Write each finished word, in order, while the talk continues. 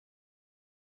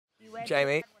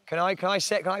Jamie, can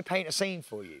I paint a scene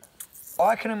for you?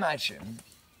 I can imagine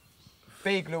a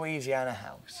big Louisiana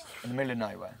house in the middle of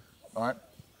nowhere, right?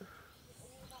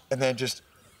 And then just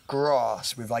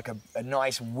grass with like a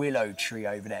nice willow tree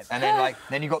over there. And then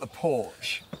then you've got the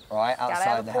porch, right,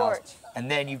 outside the house. And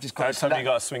then you've just got... That's somebody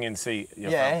got a swinging seat at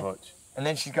your front porch. And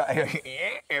then she's got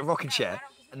a rocking chair,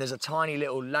 and there's a tiny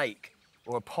little lake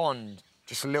or a pond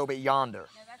just a little bit yonder.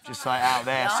 Just like out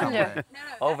there somewhere.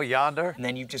 Over yonder? And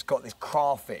then you've just got this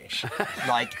crawfish,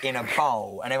 like in a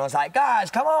bowl. And everyone's like,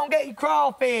 guys, come on, get your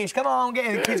crawfish. Come on, get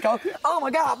it. The kids go, oh my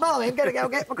God, Mum, I'm gonna go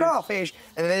get my crawfish.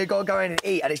 And then they've got to go in and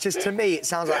eat. And it's just, to me, it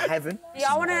sounds like heaven.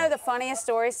 Y'all want to know the funniest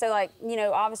story? So, like, you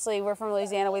know, obviously we're from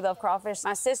Louisiana, we love crawfish.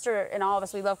 My sister and all of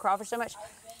us, we love crawfish so much,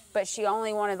 but she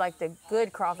only wanted like the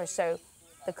good crawfish. So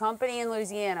the company in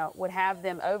Louisiana would have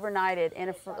them overnighted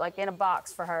in a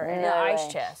box for her in an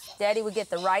ice chest. Daddy would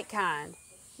get the right kind.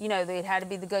 You know, it had to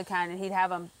be the good kind, and he'd have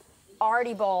them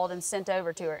already boiled and sent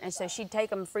over to her. And so she'd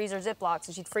take them freezer Ziplocs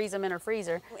and she'd freeze them in her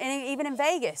freezer. And even in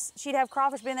Vegas, she'd have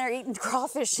crawfish been there eating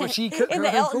crawfish in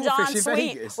the Elton John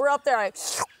suite. We're up there like,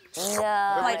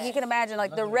 like you can imagine,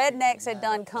 like the rednecks had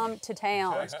done come to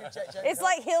town. It's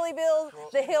like the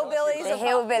hillbillies.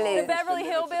 The Beverly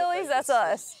Hillbillies, that's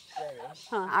us.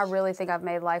 I really think I've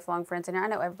made lifelong friends in here. I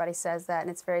know everybody says that, and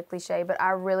it's very cliche, but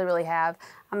I really, really have.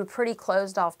 I'm a pretty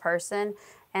closed-off person,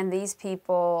 and these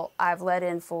people I've let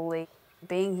in fully.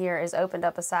 Being here has opened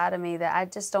up a side of me that I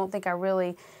just don't think I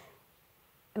really,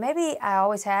 maybe I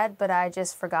always had, but I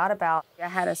just forgot about. I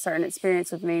had a certain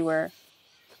experience with me where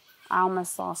I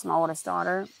almost lost my oldest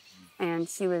daughter, and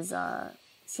she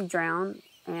drowned,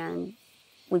 and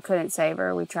we couldn't save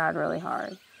her. We tried really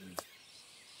hard.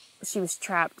 She was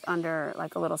trapped under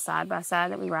like a little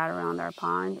side-by-side that we ride around our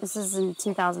pond. This is in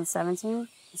 2017,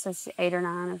 so she's 8 or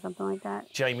 9 or something like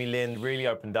that. Jamie Lynn really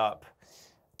opened up,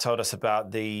 told us about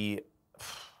the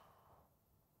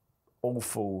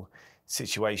awful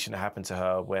situation that happened to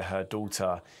her where her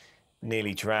daughter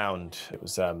nearly drowned. It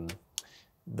was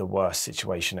the worst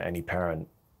situation that any parent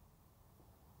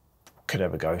could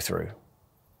ever go through.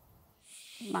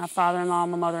 My father-in-law,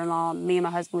 my mother-in-law, me and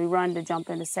my husband, we run to jump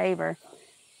in to save her.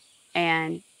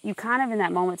 And you kind of in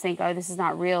that moment think, oh, this is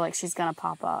not real, like she's gonna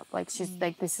pop up. Like she's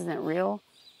like, this isn't real.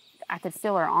 I could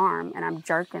feel her arm and I'm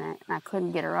jerking it and I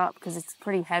couldn't get her up because it's a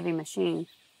pretty heavy machine.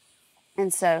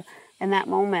 And so in that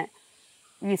moment,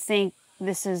 you think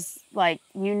this is like,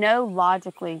 you know,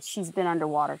 logically she's been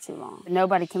underwater too long.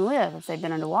 Nobody can live if they've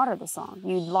been underwater this long.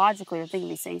 You logically are thinking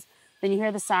these things. Then you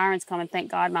hear the sirens come, and thank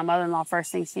God my mother-in-law,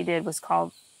 first thing she did was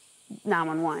call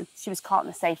 911. She was caught in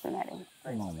a safety netting.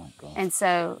 Oh my God. And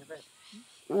so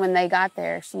when they got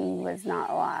there, she was not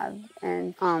alive.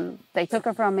 And they took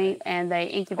her from me and they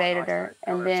incubated her.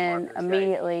 And then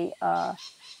immediately, I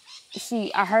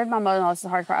heard my mother-in-law, this is the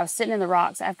hard part. I was sitting in the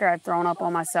rocks after I'd thrown up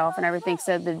on myself and everything,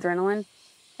 so the adrenaline.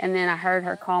 And then I heard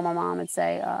her call my mom and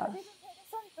say,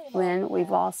 Lynn, we've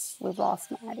lost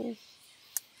Maddie.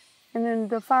 And then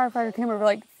the firefighter came over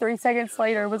like 3 seconds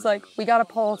later, was like, we got a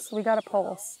pulse.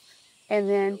 And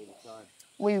then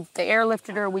they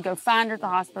airlifted her. We go find her at the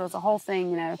hospital. It's a whole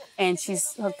thing, you know. And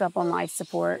she's hooked up on life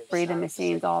support, breathing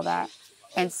machines, all that.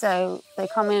 And so they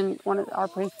come in, one of our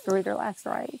priests to read her last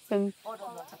rites. And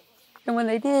when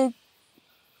they did,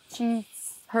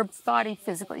 her body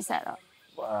physically sat up.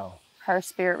 Wow. Her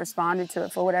spirit responded to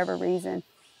it for whatever reason.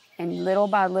 And little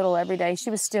by little, every day,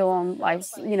 she was still on life,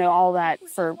 you know, all that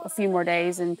for a few more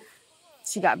days. And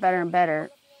she got better and better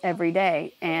every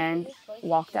day and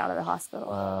walked out of the hospital.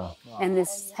 Wow. And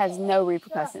this has no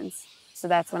repercussions. So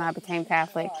that's when I became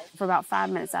Catholic. For about 5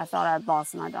 minutes, I thought I'd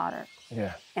lost my daughter.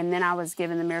 Yeah. And then I was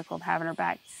given the miracle of having her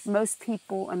back. Most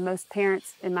people and most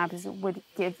parents in my position would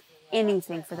give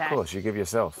anything for that. Of course, you give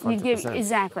yourself. 100%. You give,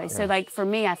 exactly. Yeah. So like for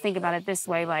me, I think about it this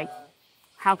way, like,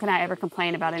 how can I ever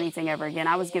complain about anything ever again?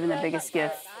 I was given the biggest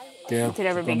gift that could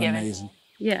ever be given. Amazing.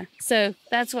 Yeah. So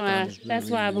that's why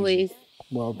I believe.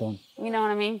 Well done. You know what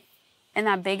I mean? And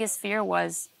my biggest fear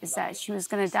is that she was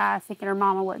gonna die thinking her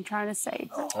mama wasn't trying to save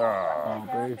her. Oh,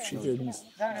 babe, she didn't.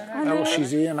 Oh, she's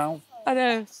here now. I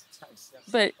know.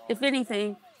 But if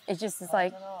anything, it's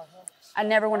like, I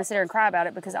never want to sit here and cry about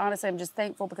it because honestly, I'm just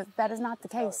thankful because that is not the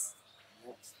case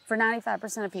for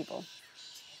 95% of people.